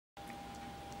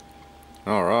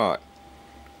Alright,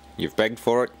 you've begged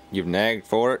for it, you've nagged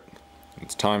for it.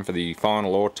 It's time for the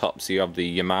final autopsy of the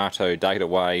Yamato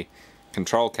Dataweigh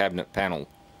control cabinet panel.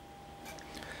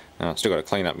 Now, I've still got to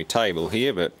clean up my table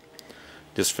here, but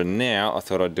just for now I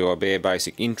thought I'd do a bare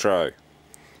basic intro.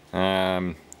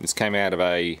 This came out of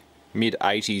a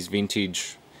mid-80s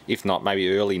vintage, if not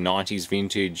maybe early 90s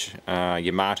vintage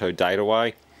Yamato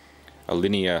Dataweigh, a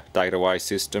linear Dataweigh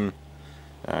system.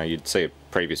 You'd see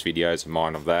previous videos of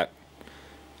mine of that.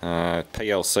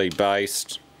 PLC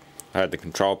based. I had the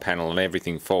control panel and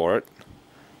everything for it.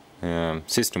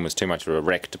 System was too much of a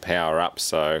wreck to power up,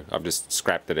 so I've just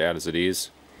scrapped it out as it is.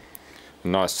 A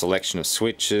nice selection of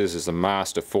switches. There's a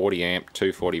master 40 amp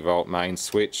 240 volt main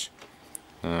switch.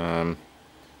 Yeah,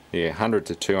 100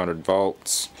 to 200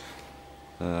 volts.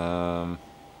 Yeah,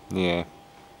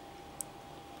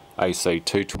 AC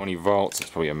 220 volts.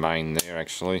 It's probably a main there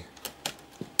actually.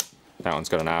 That one's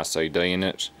got an RCD in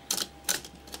it.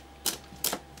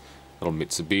 Little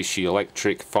Mitsubishi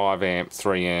electric 5 amp,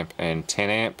 3 amp and 10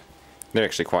 amp. They're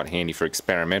actually quite handy for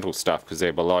experimental stuff because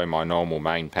they're below my normal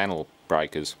main panel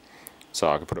breakers. So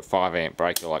I could put a 5 amp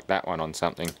breaker like that one on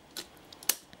something.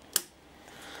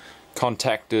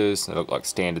 Contactors, they look like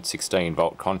standard 16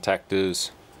 volt contactors,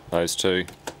 those two.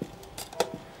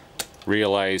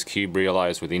 Relays, cube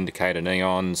relays with indicator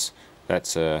neons.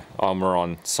 That's a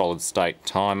Omron solid state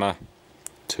timer,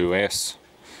 2S.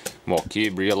 More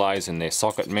cube relays and their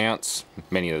socket mounts.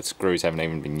 Many of the screws haven't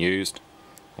even been used,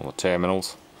 or the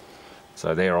terminals,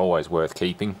 so they're always worth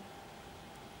keeping.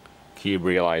 Cube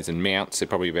relays and mounts, they're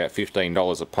probably about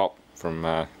 $15 a pop from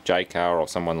JCar or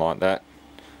someone like that.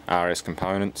 RS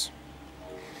Components.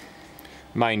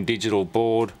 Main digital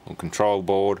board or control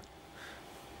board.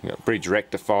 You've got bridge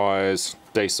rectifiers,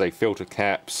 DC filter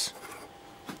caps,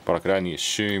 what I could only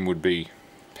assume would be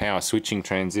power switching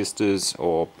transistors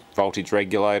or voltage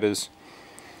regulators.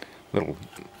 Little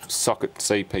socket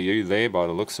CPU there by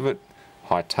the looks of it.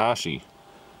 Hitachi.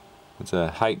 It's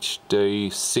a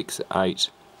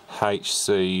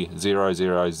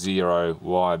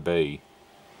HD68HC000YB.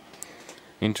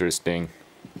 Interesting.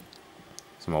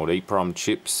 Some old EEPROM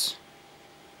chips.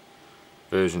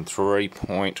 Version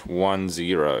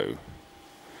 3.10.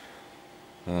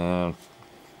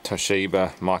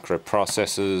 Toshiba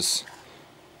microprocessors.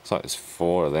 Looks like there's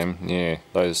 4 of them. Yeah,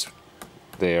 those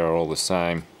there are all the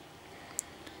same.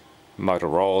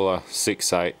 Motorola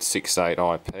 6868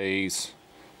 IPs,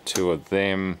 2 of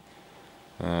them.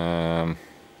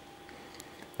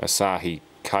 Asahi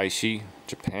Keishi,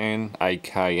 Japan,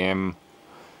 AKM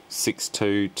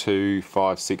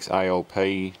 62256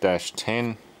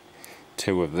 ALP-10,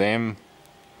 2 of them.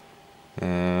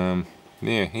 Yeah,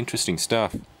 interesting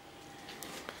stuff.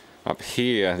 Up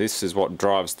here, this is what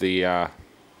drives the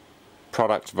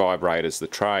product vibrators, the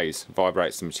trays.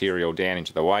 Vibrates the material down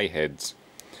into the weigh heads,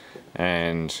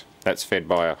 and that's fed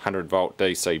by a 100 volt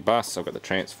DC bus. I've got the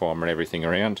transformer and everything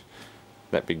around.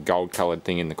 That big gold coloured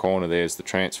thing in the corner there's the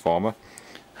transformer.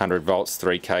 100 volts,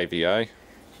 3 kVA.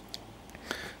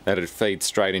 That'd feed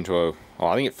straight into a,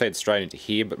 well, I think it fed straight into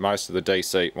here, but most of the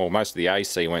DC, or most of the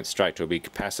AC went straight to a big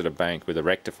capacitor bank with a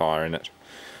rectifier in it.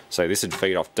 So this would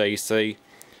feed off DC.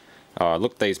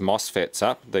 Look these Mosfets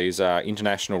up. These are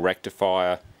International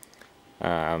Rectifier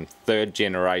 3rd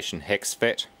generation hex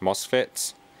FET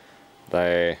Mosfets.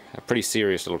 They're a pretty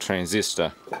serious little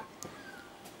transistor.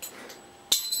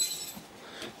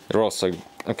 They're also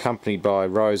accompanied by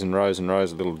rows and rows and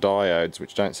rows of little diodes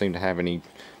which don't seem to have any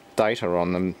data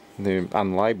on them. They're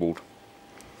unlabelled.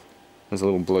 There's a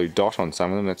little blue dot on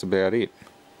some of them, that's about it.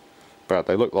 But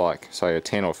they look like, say, a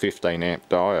 10 or 15 amp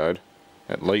diode.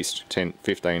 At least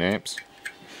 10-15 amps.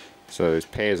 So there's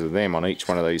pairs of them on each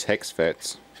one of these hex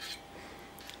FETs.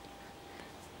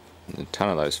 A ton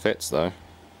of those FETs though.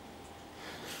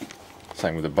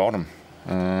 Same with the bottom.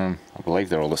 I believe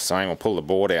they're all the same. I'll pull the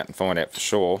board out and find out for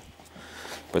sure.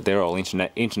 But they're all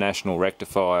International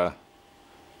Rectifier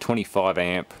 25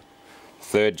 amp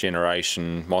 3rd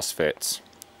generation Mosfets,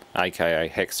 aka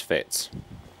hex FETs,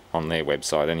 on their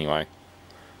website anyway.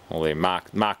 Or their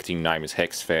marketing name is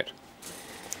hex FET.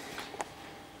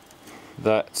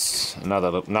 That's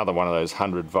another one of those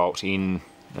 100 volt in,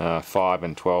 5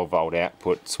 and 12 volt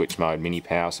output switch mode mini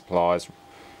power supplies.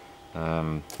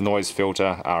 Noise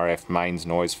filter, RF mains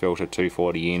noise filter,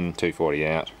 240 in, 240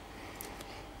 out.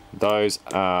 Those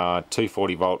are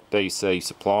 240 volt DC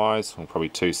supplies, or probably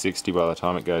 260 by the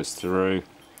time it goes through.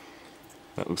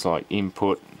 That looks like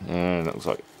input, and that looks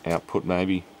like output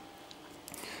maybe.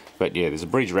 But yeah, there's a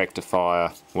bridge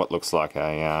rectifier, what looks like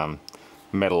a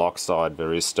metal oxide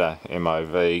varistor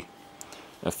MOV,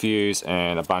 a fuse,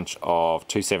 and a bunch of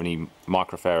 270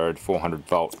 microfarad 400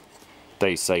 volt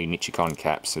DC Nichicon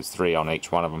caps. There's 3 on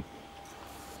each one of them.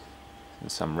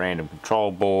 There's some random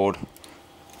control board.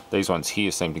 These ones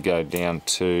here seem to go down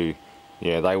to,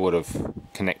 yeah, they would have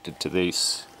connected to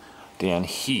this down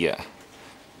here.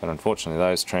 But unfortunately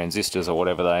those transistors or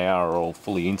whatever they are all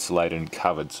fully insulated and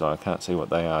covered, so I can't see what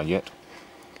they are yet.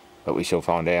 But we shall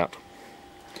find out.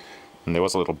 And there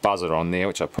was a little buzzer on there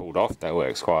which I pulled off. That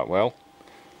works quite well.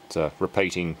 It's a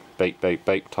repeating beep beep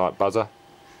beep type buzzer.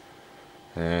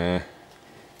 Don't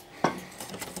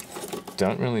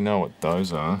really know what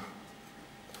those are.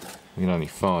 We can only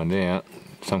find out.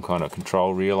 Some kind of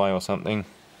control relay or something.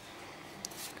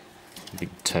 Big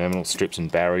terminal strips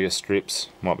and barrier strips.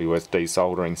 Might be worth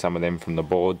desoldering some of them from the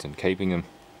boards and keeping them.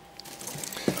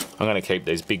 I'm going to keep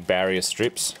these big barrier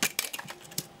strips.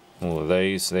 All of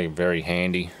these, they're very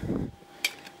handy.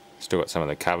 Still got some of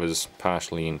the covers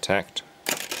partially intact.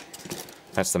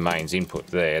 That's the mains input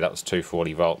there. That was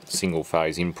 240 volt single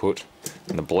phase input.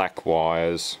 And the black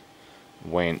wires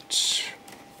went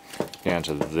down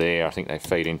to there. I think they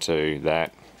feed into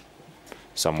that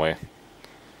somewhere.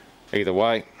 Either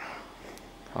way,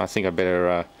 I think I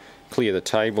better clear the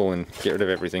table and get rid of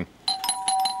everything.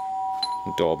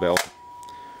 Doorbell.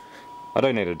 I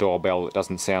do need a doorbell that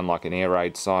doesn't sound like an air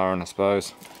raid siren, I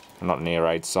suppose. Not an air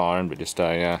raid siren, but just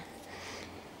a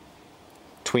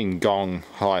twin gong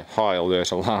high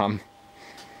alert alarm.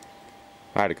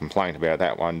 I had a complaint about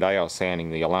that one day. I was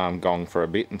sounding the alarm gong for a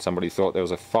bit and somebody thought there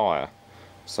was a fire.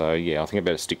 So yeah, I think I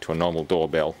better stick to a normal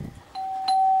doorbell.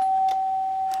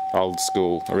 Old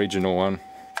school, original one.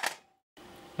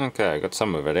 Okay, got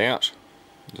some of it out.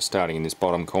 Just starting in this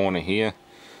bottom corner here.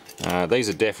 These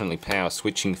are definitely power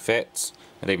switching FETs.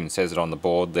 It even says it on the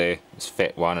board there. It's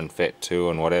FET 1 and FET 2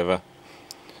 and whatever.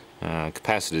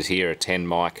 Capacitors here are 10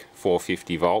 mic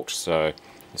 450 volts, so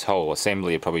this whole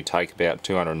assembly will probably take about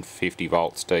 250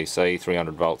 volts DC,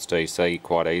 300 volts DC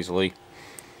quite easily.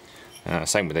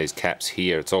 Same with these caps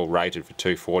here. It's all rated for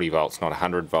 240 volts, not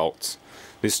 100 volts.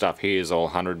 This stuff here is all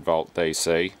 100 volt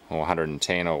DC, or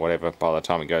 110 or whatever. By the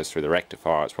time it goes through the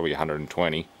rectifier it's probably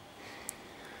 120.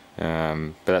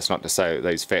 But that's not to say that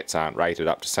these FETs aren't rated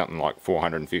up to something like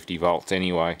 450 volts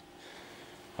anyway.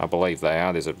 I believe they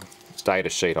are. There's a data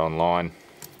sheet online.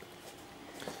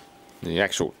 The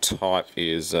actual type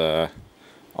is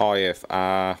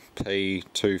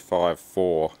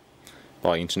IFRP254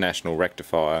 by International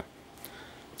Rectifier.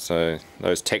 So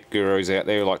those tech gurus out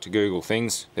there who like to Google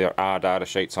things, there are data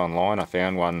sheets online. I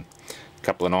found one a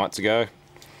couple of nights ago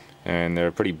and they're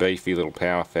a pretty beefy little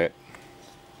power FET.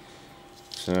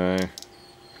 So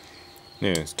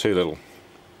yeah, there's 2 little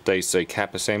DC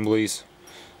cap assemblies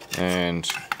and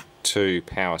 2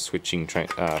 power switching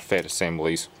FET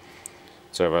assemblies.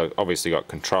 So I've obviously got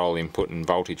control input and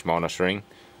voltage monitoring,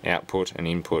 output and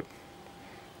input.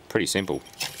 Pretty simple.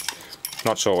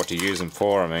 Not sure what to use them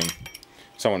for. I mean,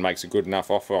 if someone makes a good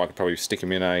enough offer, I could probably stick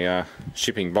them in a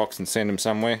shipping box and send them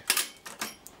somewhere.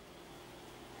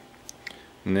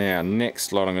 Now,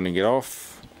 next lot I'm going to get off.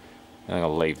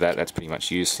 I'll leave that. That's pretty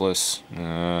much useless.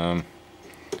 Little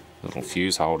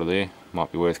fuse holder there.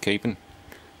 Might be worth keeping.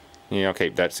 Yeah, I'll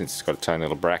keep that since it's got its own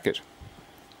little bracket.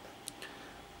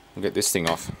 I'll get this thing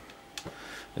off.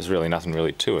 There's really nothing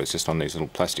really to it. It's just on these little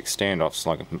plastic standoffs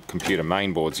like a computer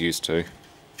main boards used to. I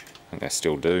think they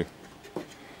still do.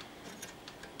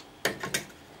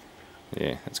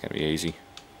 Yeah, that's going to be easy.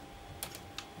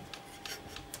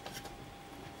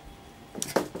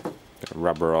 Got a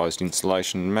rubberized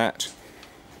insulation mat.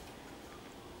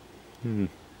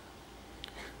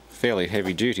 Fairly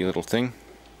heavy duty little thing.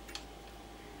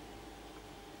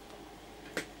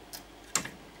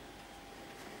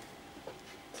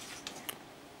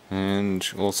 And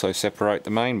also separate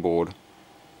the main board,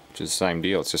 which is the same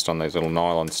deal, it's just on those little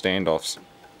nylon standoffs.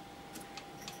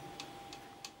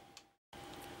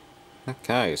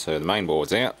 Okay, so the main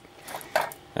board's out,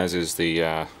 as is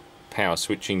the power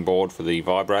switching board for the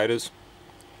vibrators.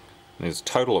 There's a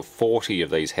total of 40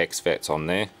 of these hex FETs on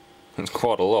there. It's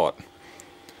quite a lot.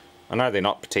 I know they're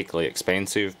not particularly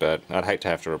expensive, but I'd hate to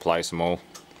have to replace them all.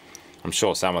 I'm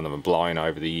sure some of them have blown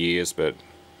over the years, but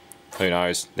who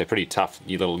knows, they're pretty tough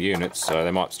little units, so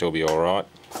they might still be alright.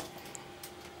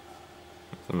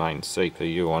 The main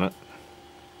CPU on it.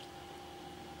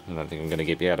 I don't think I'm going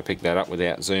to be able to pick that up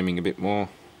without zooming a bit more.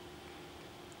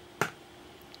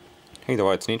 Either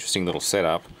way, it's an interesting little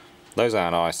setup. Those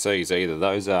aren't ICs either,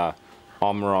 those are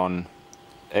Omron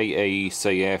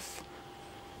EECF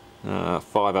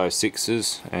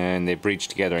 506s, and they're bridged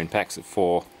together in packs of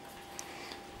 4.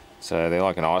 So they're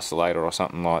like an isolator or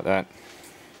something like that.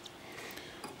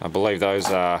 I believe those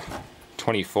are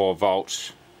 24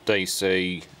 volt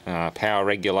DC power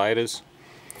regulators.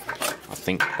 I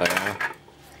think they are.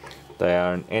 They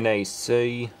are an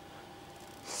NEC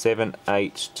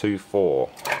 7824.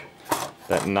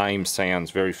 That name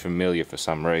sounds very familiar for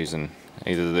some reason.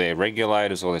 Either they're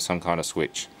regulators or they're some kind of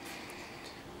switch.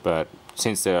 But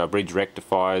since there are bridge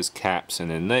rectifiers, caps, and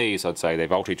then these, I'd say they're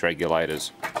voltage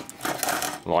regulators.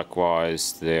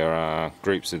 Likewise, there are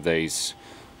groups of these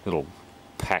little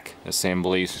pack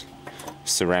assemblies,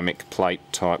 ceramic plate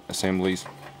type assemblies.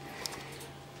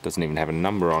 Doesn't even have a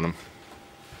number on them.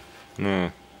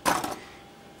 No.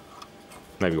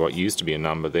 Maybe what used to be a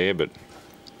number there, but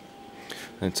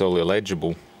it's all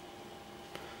illegible.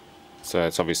 So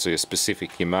it's obviously a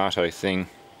specific Yamato thing.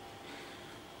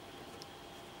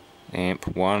 Amp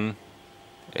 1,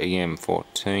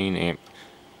 EM14,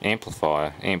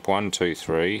 amplifier, amp 1, 2,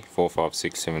 3, 4, 5,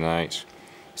 6, 7, 8,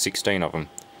 16 of them.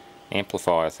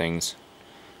 Amplifier things.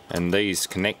 And these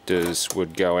connectors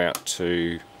would go out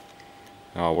to,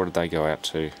 oh, what did they go out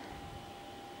to?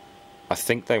 I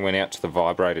think they went out to the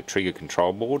vibrator trigger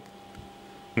control board.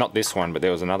 Not this one, but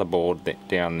there was another board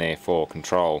down there for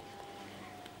control.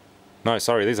 No,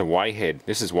 sorry, these are wayhead.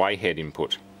 This is wayhead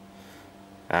input.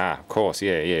 Ah, of course,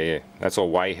 yeah. That's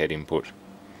all wayhead input.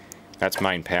 That's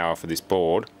main power for this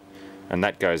board, and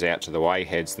that goes out to the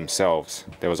wayheads themselves.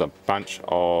 There was a bunch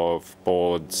of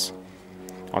boards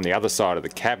on the other side of the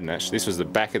cabinet. This was the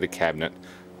back of the cabinet.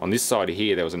 On this side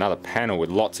here, there was another panel with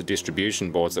lots of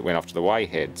distribution boards that went off to the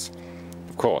wayheads.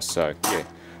 Of course, so yeah,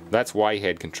 that's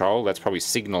wayhead control. That's probably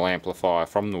signal amplifier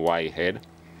from the wayhead.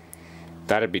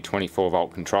 That'd be 24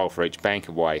 volt control for each bank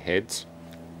of wayheads,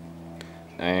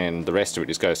 and the rest of it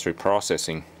just goes through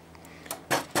processing.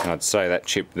 And I'd say that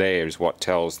chip there is what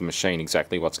tells the machine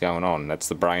exactly what's going on. That's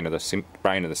the brain of the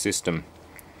system.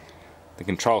 The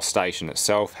control station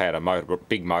itself had a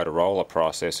big Motorola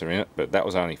processor in it, but that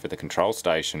was only for the control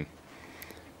station.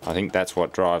 I think that's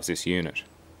what drives this unit.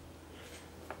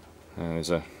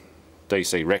 There's a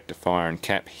DC rectifier and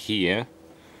cap here,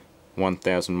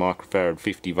 1000 microfarad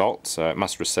 50 volts, so it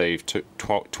must receive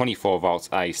 24 volts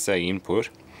AC input,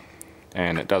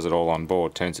 and it does it all on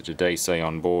board, turns it to DC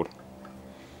on board.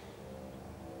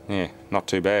 Yeah, not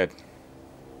too bad.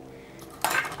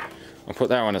 I'll put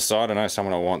that one aside. I know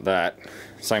someone will want that.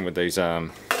 Same with these, okay,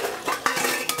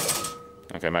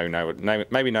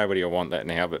 maybe nobody will want that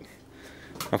now, but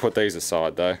I'll put these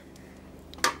aside though.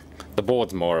 The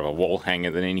board's more of a wall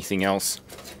hanger than anything else.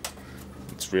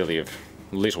 It's really of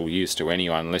little use to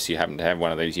anyone unless you happen to have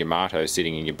one of these Yamato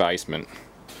sitting in your basement.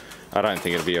 I don't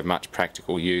think it'll be of much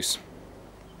practical use.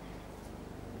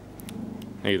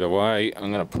 Either way,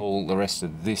 I'm going to pull the rest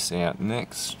of this out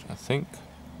next, I think.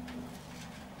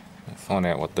 Find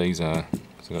out what these are.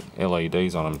 They've got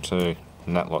LEDs on them too,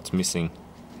 and that lot's missing.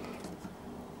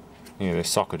 Yeah, they're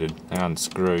socketed, they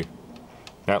unscrew.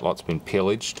 That lot's been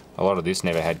pillaged. A lot of this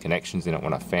never had connections in it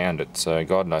when I found it, so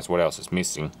God knows what else is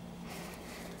missing.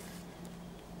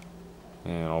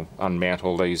 And I'll unmount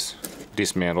all these,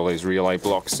 dismount all these relay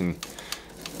blocks and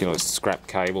get all this scrap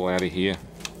cable out of here.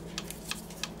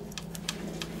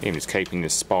 Even just keeping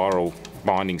this spiral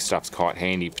binding stuff's quite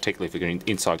handy, particularly if you're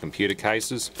inside computer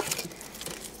cases.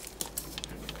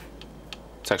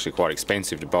 It's actually quite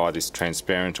expensive to buy this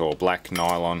transparent or black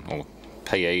nylon or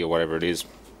PE or whatever it is,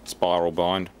 spiral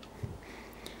bind.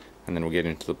 And then we'll get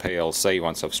into the PLC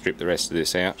once I've stripped the rest of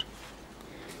this out.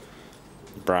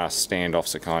 Brass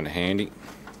standoffs are kind of handy.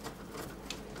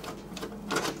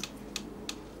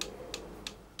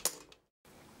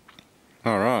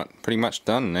 Alright, pretty much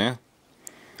done now.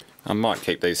 I might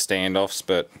keep these standoffs,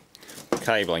 but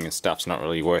cabling and stuff's not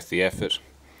really worth the effort.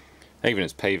 Even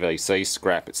as PVC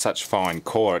scrap, it's such fine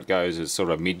core, it goes as sort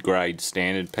of mid-grade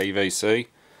standard PVC.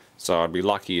 So I'd be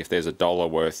lucky if there's $1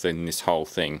 worth in this whole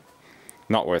thing.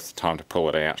 Not worth the time to pull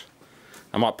it out.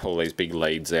 I might pull these big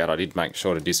leads out. I did make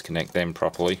sure to disconnect them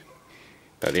properly.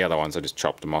 But the other ones, I just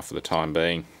chopped them off for the time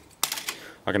being.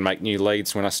 I can make new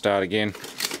leads when I start again.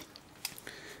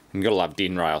 You've got to love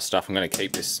DIN rail stuff. I'm going to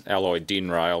keep this alloy DIN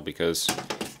rail because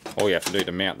all you have to do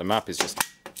to mount them up is just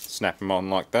snap them on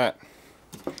like that.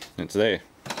 And it's there.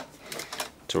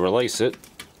 To release it,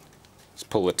 just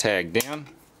pull the tag down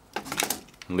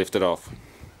and lift it off.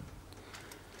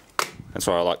 That's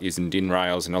why I like using DIN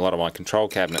rails in a lot of my control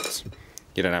cabinets.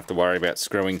 You don't have to worry about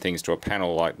screwing things to a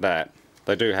panel like that.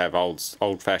 They do have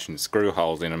old-fashioned screw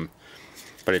holes in them,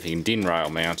 but if you can DIN rail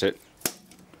mount it,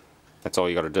 that's all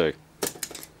you got to do.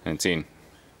 And it's in.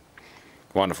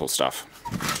 Wonderful stuff.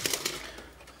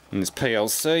 And this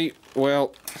PLC,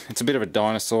 well, it's a bit of a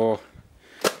dinosaur.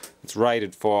 It's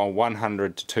rated for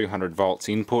 100 to 200 volts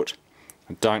input.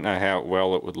 I don't know how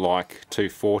well it would like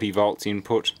 240 volts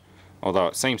input, although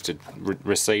it seems to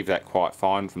receive that quite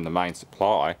fine from the main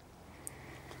supply.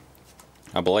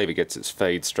 I believe it gets its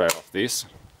feed straight off this.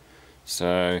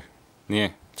 So yeah,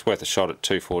 it's worth a shot at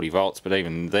 240 volts, but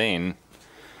even then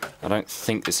I don't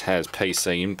think this has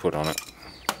PC input on it.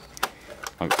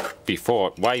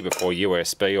 Way before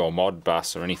USB or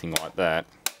Modbus or anything like that.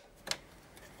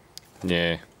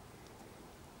 Yeah.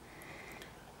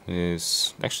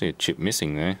 There's actually a chip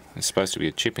missing there. There's supposed to be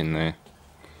a chip in there.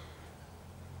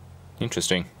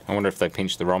 Interesting. I wonder if they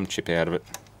pinched the ROM chip out of it.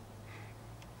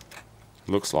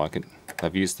 Looks like it.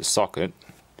 They've used the socket.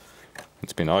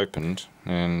 It's been opened,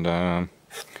 and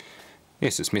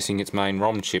yes, it's missing its main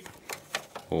ROM chip,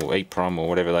 or EEPROM, or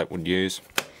whatever that would use.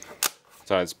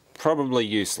 So it's probably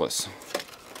useless.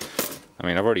 I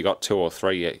mean, I've already got 2 or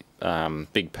 3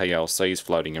 big PLCs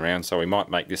floating around, so we might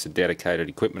make this a dedicated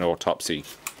equipment autopsy.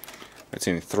 It's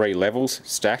in 3 levels,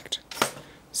 stacked.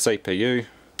 CPU,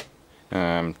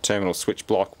 terminal switch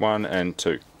block 1 and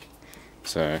 2.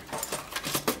 So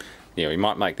yeah, we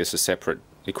might make this a separate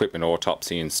equipment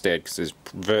autopsy instead, because there's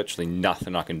virtually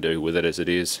nothing I can do with it as it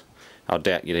is. I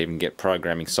doubt you'd even get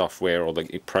programming software or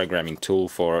the programming tool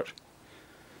for it.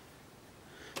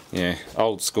 Yeah,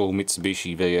 old school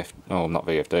Mitsubishi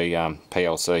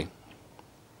PLC.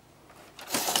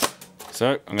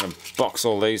 So I'm going to box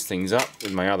all these things up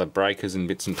with my other breakers and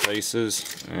bits and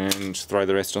pieces, and throw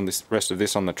the rest of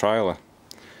this on the trailer.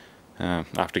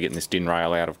 After getting this DIN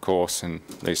rail out, of course, and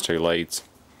these 2 leads.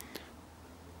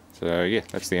 So yeah,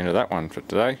 that's the end of that one for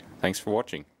today. Thanks for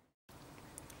watching.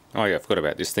 Oh yeah, I forgot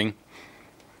about this thing.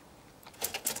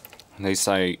 These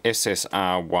say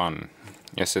SSR1,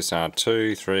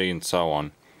 SSR2, 3 and so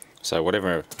on. So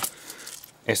whatever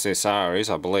SSR is,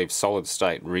 I believe solid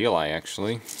state relay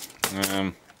actually.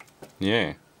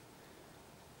 Yeah.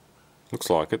 Looks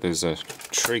like it. There's a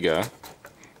trigger.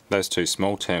 Those 2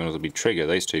 small terminals will be trigger.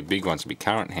 These 2 big ones will be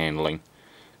current handling.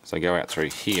 So they go out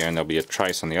through here, and there'll be a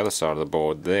trace on the other side of the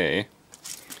board there.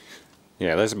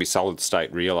 Yeah, those will be solid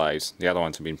state relays. The other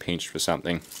ones have been pinched for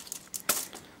something.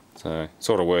 So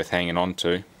sort of worth hanging on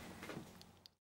to.